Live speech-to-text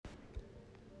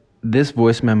this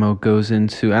voice memo goes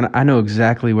into, and I know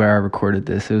exactly where I recorded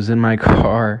this. It was in my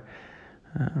car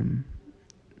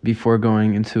before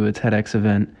going into a TEDx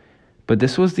event. But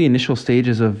this was the initial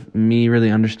stages of me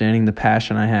really understanding the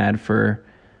passion I had for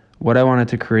what I wanted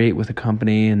to create with a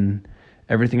company and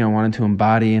everything I wanted to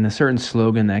embody, and a certain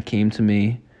slogan that came to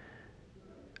me,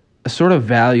 a sort of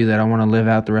value that I want to live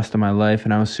out the rest of my life.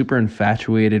 And I was super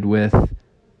infatuated with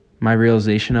my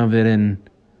realization of it and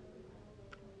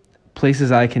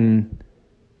places I can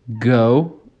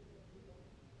go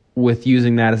with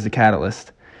using that as a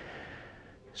catalyst.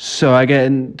 So I get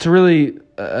into really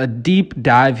a deep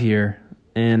dive here,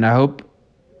 and I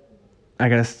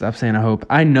gotta stop saying I hope.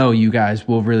 I know you guys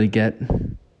will really get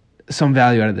some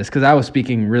value out of this, because I was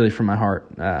speaking really from my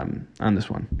heart on this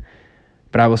one.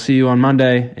 But I will see you on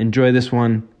Monday. Enjoy this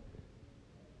one.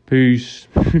 Peace.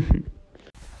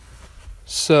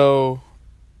 So,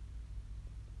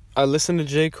 I listened to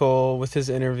J. Cole with his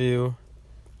interview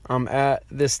at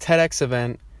this TEDx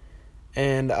event,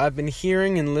 and I've been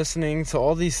hearing and listening to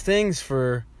all these things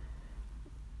for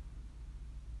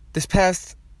this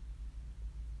past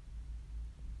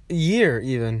year,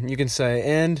 even, you can say.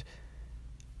 And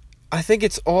I think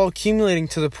it's all accumulating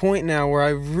to the point now where I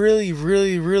really,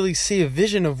 really, really see a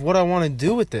vision of what I want to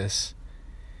do with this.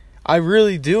 I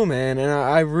really do, man. And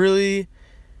I really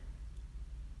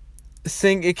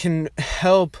think it can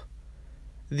help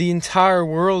the entire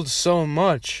world so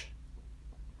much.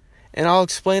 And I'll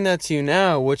explain that to you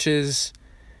now, which is,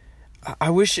 I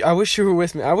wish you were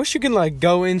with me. I wish you could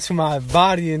go into my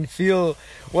body and feel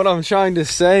what I'm trying to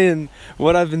say and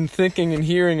what I've been thinking and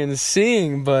hearing and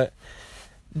seeing, but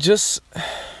just,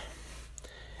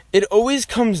 it always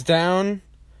comes down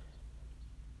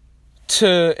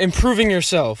to improving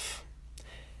yourself.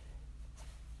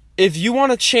 If you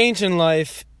want to change in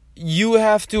life, you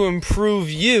have to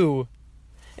improve you,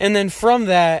 and then from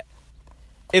that,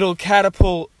 it'll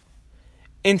catapult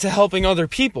into helping other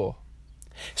people.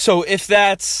 So if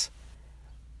that's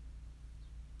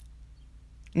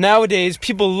nowadays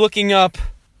people looking up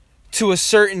to a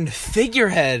certain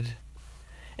figurehead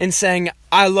and saying,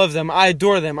 I love them, I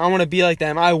adore them, I want to be like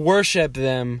them, I worship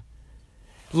them.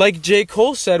 Like J.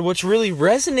 Cole said, what's really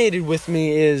resonated with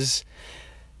me is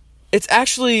it's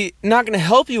actually not going to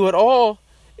help you at all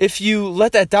if you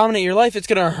let that dominate your life. It's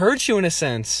going to hurt you in a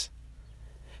sense.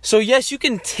 So yes, you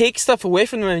can take stuff away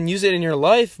from them and use it in your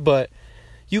life, but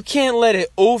you can't let it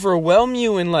overwhelm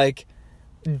you and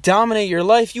dominate your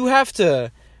life. You have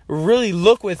to really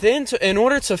look within in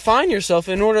order to find yourself,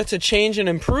 in order to change and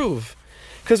improve.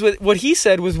 Because what he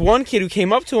said was, one kid who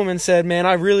came up to him and said, man,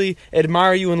 I really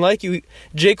admire you and like you.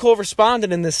 J. Cole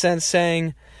responded in this sense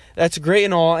saying, that's great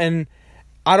and all, and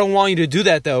I don't want you to do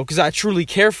that though, because I truly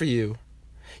care for you.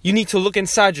 You need to look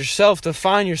inside yourself to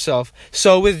find yourself.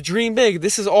 So with Dream Big,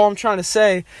 this is all I'm trying to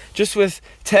say. Just with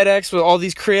TEDx, with all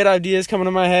these creative ideas coming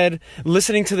to my head,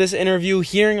 listening to this interview,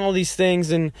 hearing all these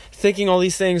things and thinking all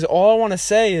these things, all I want to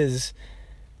say is,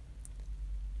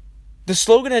 the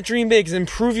slogan at Dream Big is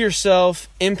improve yourself,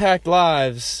 impact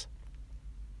lives.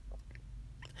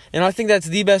 And I think that's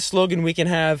the best slogan we can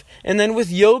have. And then with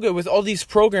yoga, with all these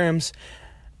programs,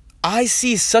 I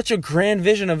see such a grand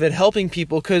vision of it helping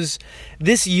people, because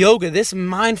this yoga, this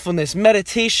mindfulness,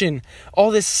 meditation, all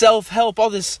this self-help,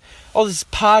 all this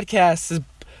podcast, this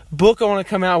book I want to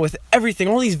come out with, everything,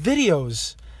 all these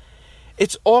videos,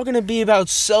 it's all going to be about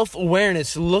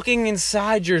self-awareness, looking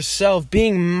inside yourself,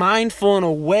 being mindful and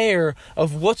aware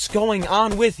of what's going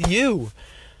on with you.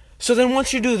 So then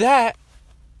once you do that,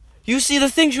 you see the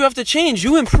things you have to change.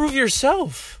 You improve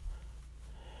yourself.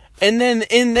 And then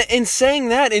in saying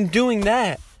that and doing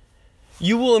that,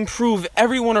 you will improve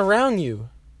everyone around you.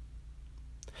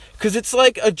 Because it's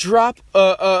like dropping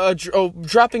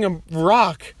a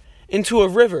rock into a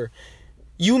river.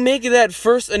 You make that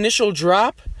first initial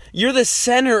drop, you're the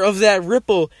center of that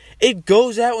ripple. It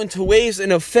goes out into waves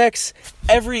and affects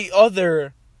every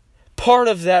other part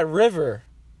of that river.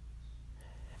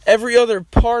 Every other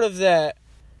part of that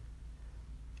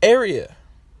area.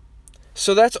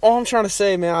 So that's all I'm trying to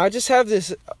say, man. I just have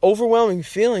this overwhelming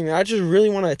feeling that I just really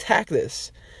want to attack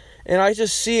this. And I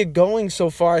just see it going so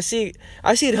far. I see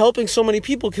it helping so many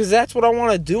people, because that's what I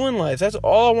want to do in life. That's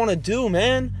all I want to do,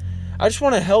 man. I just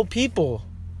want to help people.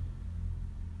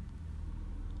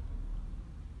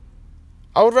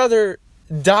 I would rather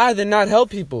die than not help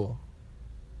people.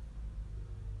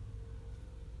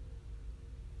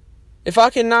 If I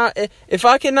cannot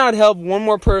help one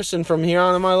more person from here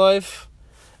on in my life,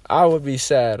 I would be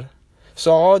sad.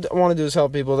 So all I want to do is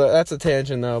help people. That's a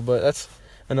tangent though, but that's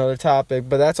another topic.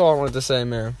 But that's all I wanted to say,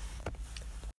 man.